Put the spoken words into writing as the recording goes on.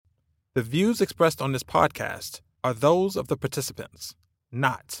The views expressed on this podcast are those of the participants,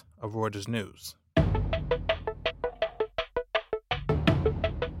 not of Reuters News.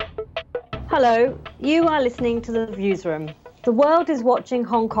 Hello, you are listening to the Viewsroom. The world is watching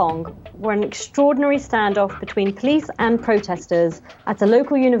Hong Kong, where an extraordinary standoff between police and protesters at a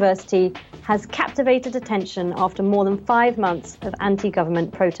local university has captivated attention after more than 5 months of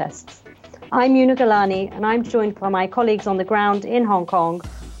anti-government protests. I'm Una Galani, and I'm joined by my colleagues on the ground in Hong Kong,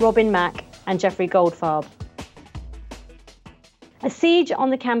 Robin Mack and Jeffrey Goldfarb. A siege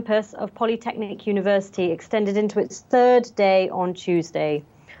on the campus of Polytechnic University extended into its third day on Tuesday.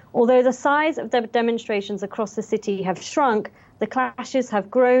 Although the size of the demonstrations across the city have shrunk, the clashes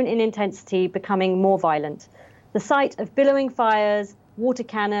have grown in intensity, becoming more violent. The sight of billowing fires, water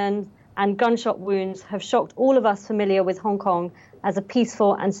cannons, and gunshot wounds have shocked all of us familiar with Hong Kong as a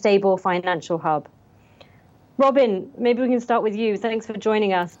peaceful and stable financial hub. Robin, maybe we can start with you. Thanks for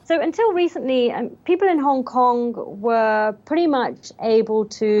joining us. So until recently, people in Hong Kong were pretty much able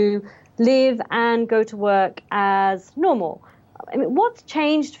to live and go to work as normal. I mean, what's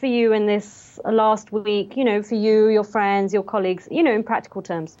changed for you in this last week, for you, your friends, your colleagues, in practical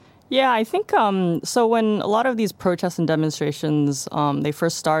terms? Yeah, I think so when a lot of these protests and demonstrations, they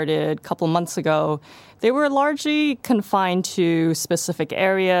first started a couple months ago, they were largely confined to specific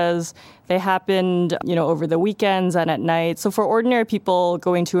areas. They happened, over the weekends and at night. So for ordinary people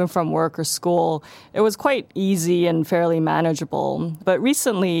going to and from work or school, it was quite easy and fairly manageable. But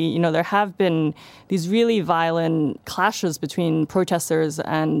recently, there have been these really violent clashes between protesters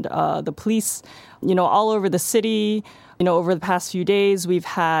and the police, all over the city. Over the past few days, we've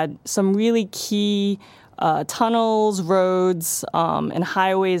had some really key tunnels, roads, and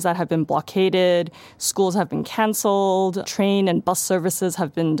highways that have been blockaded. Schools have been canceled. Train and bus services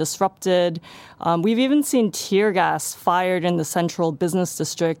have been disrupted. We've even seen tear gas fired in the central business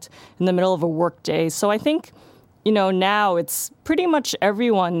district in the middle of a workday. So I think, now it's pretty much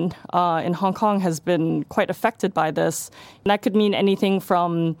everyone in Hong Kong has been quite affected by this. And that could mean anything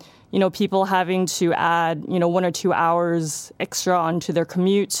from people having to add, 1 or 2 hours extra onto their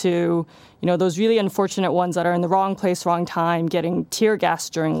commute to, those really unfortunate ones that are in the wrong place, wrong time, getting tear gas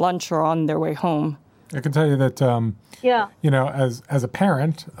during lunch or on their way home. I can tell you that, as a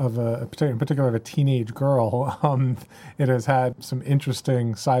parent of in particular of a teenage girl, it has had some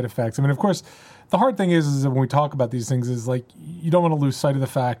interesting side effects. I mean, of course, the hard thing is that when we talk about these things is like you don't want to lose sight of the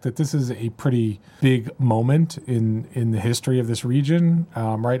fact that this is a pretty big moment in the history of this region,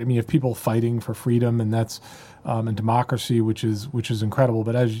 right? I mean, you have people fighting for freedom and that's and democracy, which is incredible.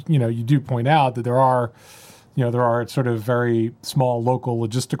 But as you do point out that there are sort of very small local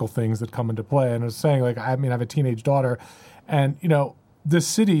logistical things that come into play. And I was saying, I have a teenage daughter, and this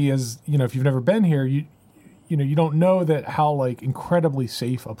city is if you've never been here, you don't know that how incredibly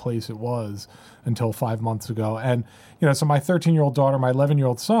safe a place it was until 5 months ago. And, so my 13-year-old daughter, my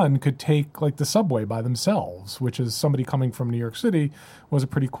 11-year-old son could take the subway by themselves, which is somebody coming from New York City was a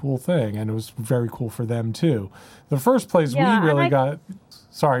pretty cool thing. And it was very cool for them too. The first place we really got,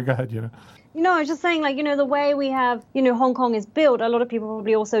 sorry, go ahead, I was just saying, the way we have, Hong Kong is built, a lot of people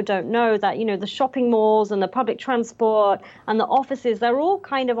probably also don't know that, the shopping malls and the public transport and the offices, they're all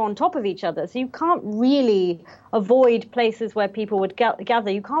kind of on top of each other. So you can't really avoid places where people would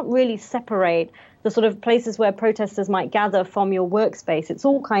gather. You can't really separate the sort of places where protesters might gather from your workspace. It's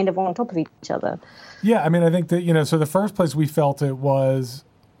all kind of on top of each other. Yeah, I mean, I think that, so the first place we felt it was,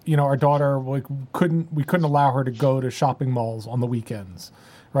 our daughter, we couldn't allow her to go to shopping malls on the weekends.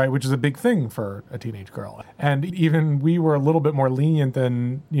 Right, which is a big thing for a teenage girl. And even we were a little bit more lenient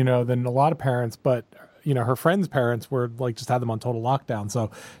than a lot of parents, but her friends' parents were just had them on total lockdown. So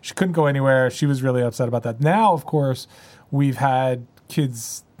she couldn't go anywhere. She was really upset about that. Now, of course, we've had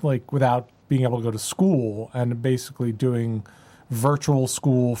kids without being able to go to school and basically doing virtual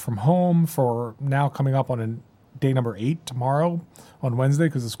school from home for now coming up on day number 8 tomorrow on Wednesday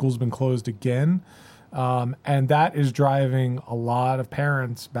because the school's been closed again. And that is driving a lot of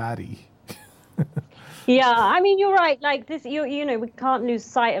parents batty. Yeah, I mean, you're right. This, we can't lose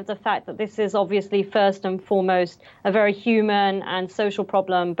sight of the fact that this is obviously first and foremost a very human and social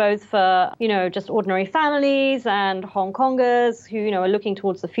problem, both for, just ordinary families and Hong Kongers who, are looking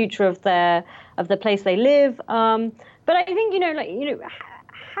towards the future of the place they live. But I think,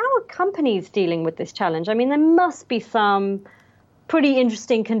 how are companies dealing with this challenge? I mean, there must be some pretty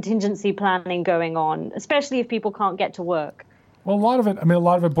interesting contingency planning going on, especially if people can't get to work. Well, a lot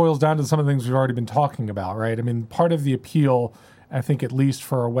of it boils down to some of the things we've already been talking about, right? I mean, part of the appeal, I think at least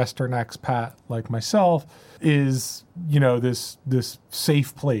for a Western expat like myself, is, this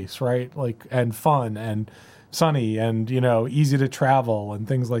safe place, right? And fun. And sunny and, easy to travel and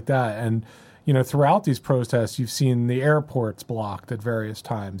things like that. And, throughout these protests, you've seen the airports blocked at various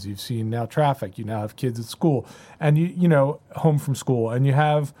times. You've seen now traffic. You now have kids at school and, home from school. And you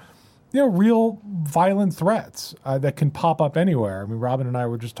have, real violent threats that can pop up anywhere. I mean, Robin and I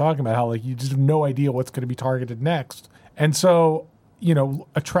were just talking about how, you just have no idea what's going to be targeted next. And so,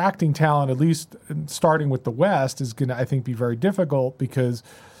 attracting talent, at least starting with the West, is going to, I think, be very difficult because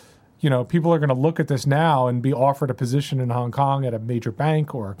people are going to look at this now and be offered a position in Hong Kong at a major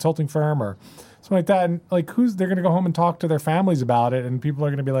bank or a consulting firm or something like that. And they're going to go home and talk to their families about it. And people are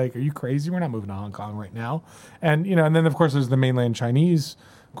going to be like, are you crazy? We're not moving to Hong Kong right now. And, and then of course there's the mainland Chinese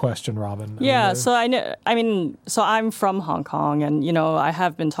question, Robin. Yeah. So so I'm from Hong Kong and, I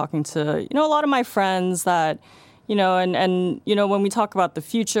have been talking to, a lot of my friends that, and when we talk about the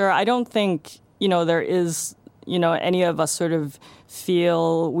future, I don't think, there is, any of us sort of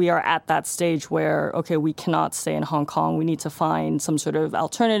feel we are at that stage where, okay, we cannot stay in Hong Kong. We need to find some sort of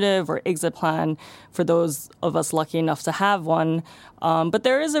alternative or exit plan for those of us lucky enough to have one. But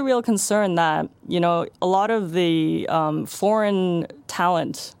there is a real concern that, a lot of the foreign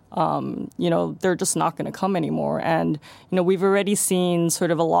talent, they're just not going to come anymore. And, we've already seen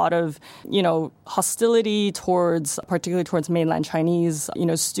sort of a lot of, hostility particularly towards mainland Chinese,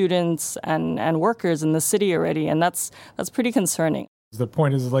 students and workers in the city already. And that's pretty concerning. The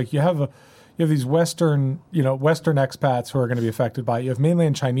point is you have these Western expats who are going to be affected by it. You have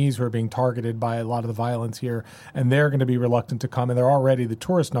mainland Chinese who are being targeted by a lot of the violence here, and they're going to be reluctant to come. And the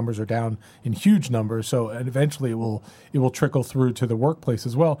tourist numbers are down in huge numbers. So eventually it will trickle through to the workplace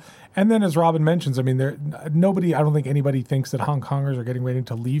as well. And then, as Robin mentions, I don't think anybody thinks that Hong Kongers are getting ready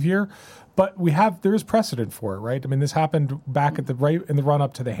to leave here, but there is precedent for it, right? I mean, this happened back in the run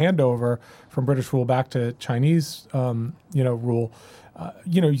up to the handover from British rule back to Chinese, rule.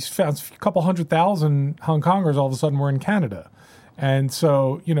 You found a couple 100,000 Hong Kongers all of a sudden were in Canada. And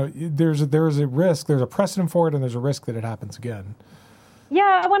so, there's a risk, there's a precedent for it, and there's a risk that it happens again.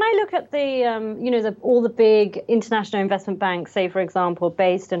 Yeah, when I look at the, all the big international investment banks, say, for example,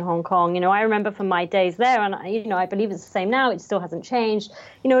 based in Hong Kong, I remember from my days there, and, I believe it's the same now, it still hasn't changed.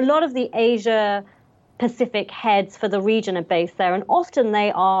 A lot of the Asia Pacific heads for the region are based there, and often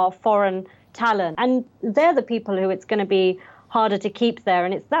they are foreign talent. And they're the people who it's going to be harder to keep there.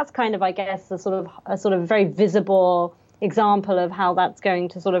 And that's kind of, I guess, a sort of very visible example of how that's going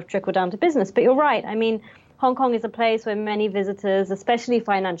to sort of trickle down to business. But you're right. I mean, Hong Kong is a place where many visitors, especially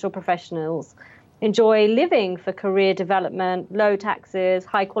financial professionals, enjoy living for career development, low taxes,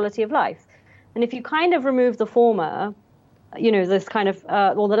 high quality of life. And if you kind of remove the former, this kind of,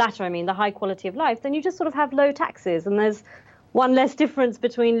 or the latter, the high quality of life, then you just sort of have low taxes. And there's one less difference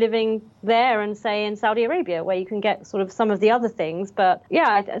between living there and, say, in Saudi Arabia, where you can get sort of some of the other things. But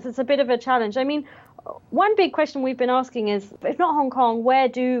yeah, it's a bit of a challenge. I mean, one big question we've been asking is, if not Hong Kong, where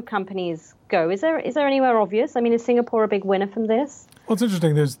do companies go? Is there anywhere obvious? I mean, is Singapore a big winner from this? Well, it's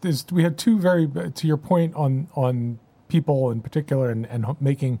interesting. We had two to your point on people in particular and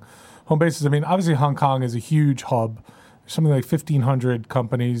making home bases. I mean, obviously Hong Kong is a huge hub. There's something like 1,500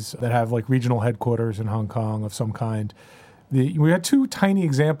 companies that have regional headquarters in Hong Kong of some kind. We had two tiny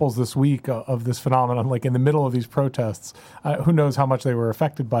examples this week of this phenomenon, in the middle of these protests. Who knows how much they were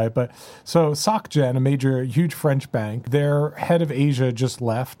affected by it. But so SocGen, a huge French bank, their head of Asia just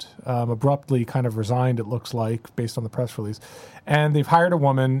left, abruptly kind of resigned, it looks like, based on the press release. And they've hired a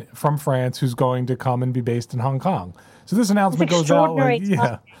woman from France who's going to come and be based in Hong Kong. So this announcement goes out.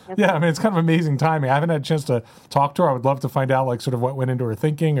 Yeah. I mean, it's kind of amazing timing. I haven't had a chance to talk to her. I would love to find out sort of what went into her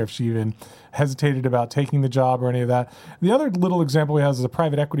thinking, or if she even hesitated about taking the job or any of that. The other little example we have is a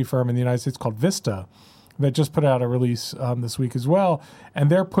private equity firm in the United States called Vista that just put out a release this week as well. And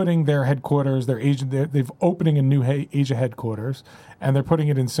they're putting their headquarters, they've opening a new Asia headquarters, and they're putting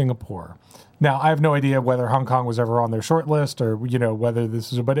it in Singapore. Now, I have no idea whether Hong Kong was ever on their short list or, whether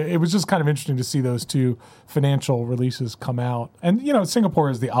this is, but it was just kind of interesting to see those two financial releases come out. And,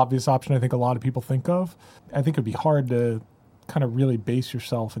 Singapore is the obvious option I think a lot of people think of. I think it'd be hard to kind of really base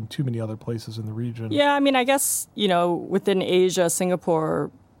yourself in too many other places in the region. Yeah, I mean, I guess, within Asia,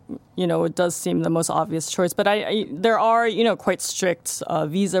 Singapore, it does seem the most obvious choice. But there are, quite strict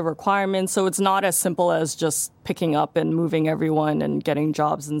visa requirements. So it's not as simple as just picking up and moving everyone and getting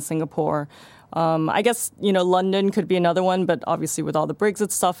jobs in Singapore. I guess, London could be another one, but obviously with all the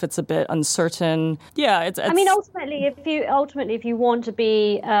Brexit stuff, it's a bit uncertain. Yeah, it's I mean, ultimately, if you want to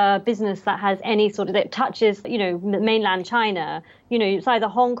be a business that has any sort of, that touches, mainland China, it's either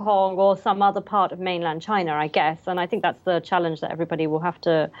Hong Kong or some other part of mainland China, I guess. And I think that's the challenge that everybody will have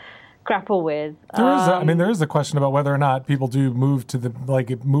to grapple with. There is a question about whether or not people do move to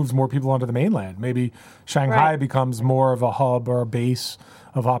it moves more people onto the mainland. Maybe Shanghai becomes more of a hub or a base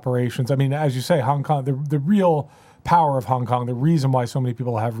of operations. I mean, as you say, Hong Kong, the real power of Hong Kong, the reason why so many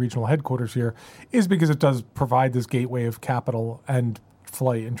people have regional headquarters here is because it does provide this gateway of capital and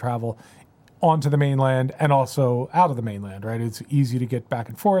flight and travel onto the mainland and also out of the mainland, right? It's easy to get back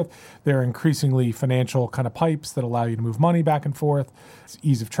and forth. There are increasingly financial kind of pipes that allow you to move money back and forth. It's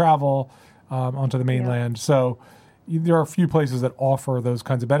ease of travel onto the mainland. Yeah. So there are a few places that offer those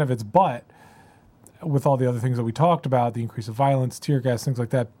kinds of benefits, but with all the other things that we talked about, the increase of violence, tear gas, things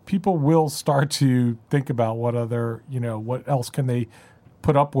like that, people will start to think about what else can they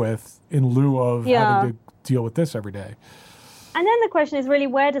put up with in lieu of having to deal with this every day. And then the question is really,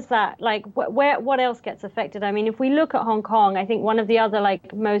 where does that, what else gets affected? I mean, if we look at Hong Kong, I think one of the other,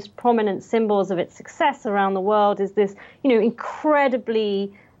 most prominent symbols of its success around the world is this,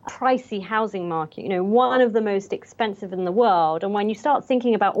 incredibly pricey housing market, one of the most expensive in the world. And when you start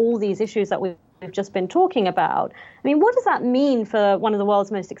thinking about all these issues that we've just been talking about, I mean, what does that mean for one of the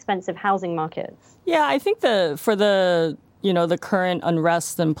world's most expensive housing markets? Yeah, I think for the current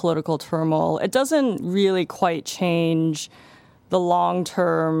unrest and political turmoil, it doesn't really quite change the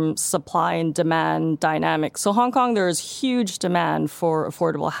long-term supply and demand dynamic. So Hong Kong, there is huge demand for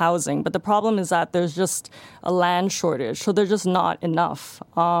affordable housing, but the problem is that there's just a land shortage. So there's just not enough.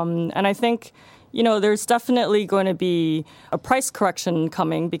 And I think, there's definitely going to be a price correction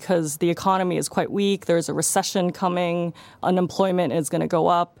coming because the economy is quite weak. There's a recession coming. Unemployment is going to go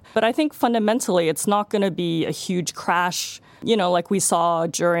up. But I think fundamentally, it's not going to be a huge crash, like we saw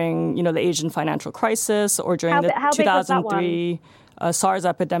during, the Asian financial crisis or during the 2003 SARS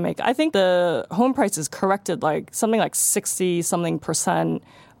epidemic. I think the home prices corrected something like 60-something%,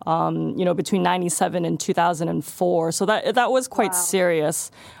 between 97 and 2004. So that was quite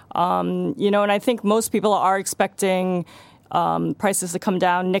serious. And I think most people are expecting prices to come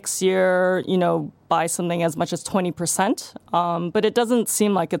down next year, by something as much as 20%. But it doesn't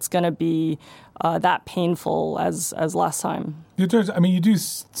seem like it's going to be that painful as last time. You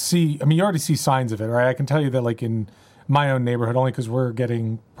already see signs of it, right? I can tell you that in my own neighborhood, only because we're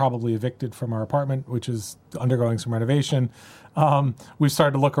getting probably evicted from our apartment, which is undergoing some renovation. We've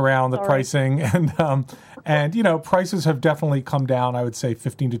started to look around the pricing and prices have definitely come down, I would say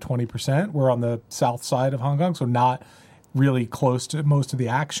 15 to 20%. We're on the south side of Hong Kong, so not really close to most of the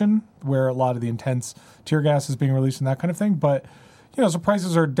action where a lot of the intense tear gas is being released and that kind of thing. But, so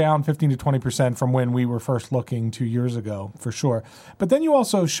prices are down 15 to 20% from when we were first looking 2 years ago, for sure. But then you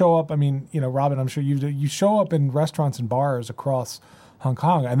also show up, Robin, I'm sure you show up in restaurants and bars across Hong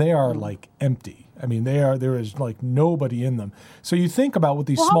Kong and they are empty. There is nobody in them. So you think about what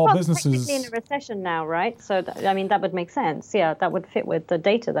these small businesses. We're in a recession now, right? So that would make sense. Yeah, that would fit with the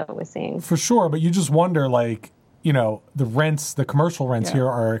data that we're seeing. For sure, but you just wonder the rents, the commercial rents here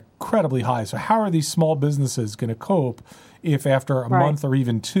are incredibly high. So how are these small businesses going to cope if after a month or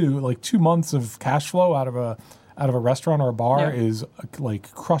even 2 months of cash flow out of a restaurant or a bar is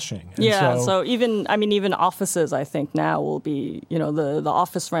crushing? And so even offices, I think now will be, the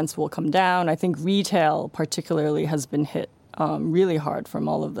office rents will come down. I think retail particularly has been hit really hard from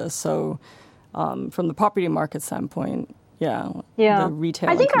all of this. So from the property market standpoint, the retail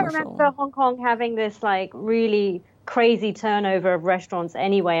I think and I remember Hong Kong having this really crazy turnover of restaurants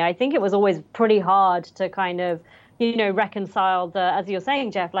anyway. I think it was always pretty hard to kind of, reconcile as you're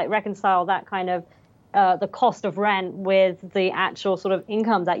saying, Jeff, reconcile that kind of the cost of rent with the actual sort of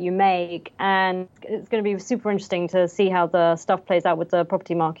income that you make. And it's going to be super interesting to see how the stuff plays out with the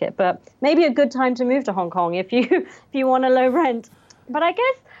property market. But maybe a good time to move to Hong Kong if you want a low rent. But I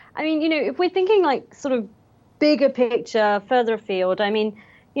guess, if we're thinking sort of bigger picture, further afield,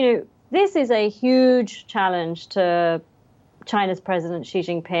 this is a huge challenge to China's President Xi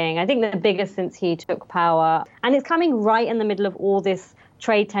Jinping. I think the biggest since he took power. And it's coming right in the middle of all this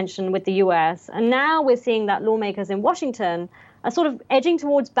trade tension with the US. And now we're seeing that lawmakers in Washington are sort of edging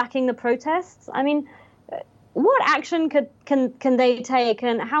towards backing the protests. What action can they take?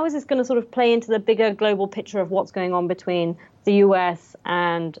 And how is this going to sort of play into the bigger global picture of what's going on between the US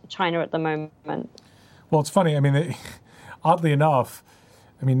and China at the moment? Well, it's funny. Oddly enough,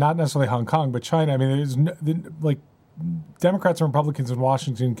 not necessarily Hong Kong, but China. There's Democrats and Republicans in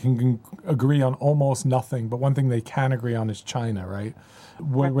Washington can agree on almost nothing, but one thing they can agree on is China, right?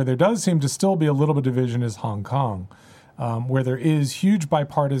 Where there does seem to still be a little bit of division is Hong Kong, where there is huge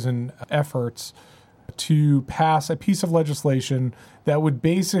bipartisan efforts to pass a piece of legislation that would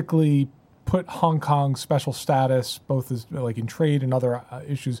basically put Hong Kong's special status, both as in trade and other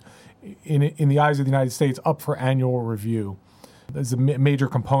issues, in the eyes of the United States, up for annual review. is a major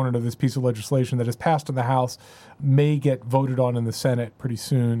component of this piece of legislation that is passed in the House, may get voted on in the Senate pretty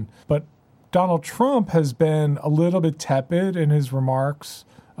soon. But Donald Trump has been a little bit tepid in his remarks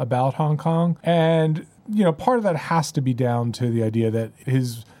about Hong Kong. And, part of that has to be down to the idea that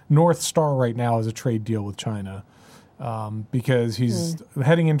his North Star right now is a trade deal with China. Because he's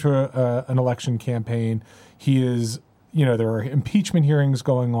heading into an election campaign. He is, there are impeachment hearings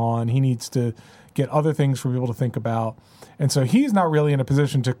going on. He needs to get other things for people to think about. And so he's not really in a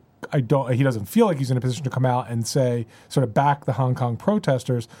position to, he doesn't feel like he's in a position to come out and say, sort of back the Hong Kong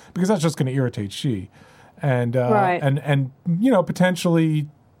protesters, because that's just going to irritate Xi. And, and potentially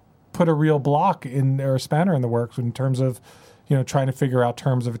put a real block in, or a spanner in the works in terms of, trying to figure out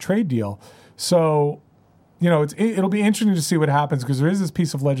terms of a trade deal. So, it'll be interesting to see what happens, because there is this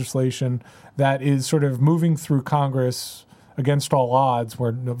piece of legislation that is sort of moving through Congress against all odds,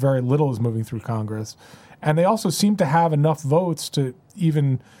 where very little is moving through Congress. And they also seem to have enough votes to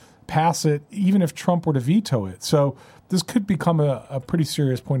even pass it, even if Trump were to veto it. So this could become a pretty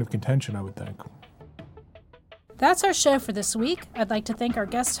serious point of contention, I would think. That's our show for this week. I'd like to thank our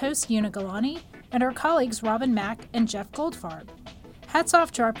guest host, Una Galani, and our colleagues, Robin Mack and Jeff Goldfarb. Hats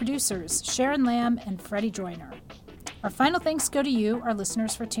off to our producers, Sharon Lamb and Freddie Joyner. Our final thanks go to you, our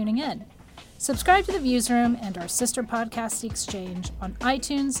listeners, for tuning in. Subscribe to The Viewsroom and our sister podcast, The Exchange, on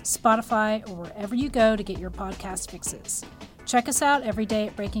iTunes, Spotify, or wherever you go to get your podcast fixes. Check us out every day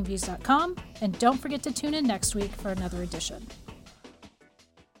at breakingviews.com, and don't forget to tune in next week for another edition.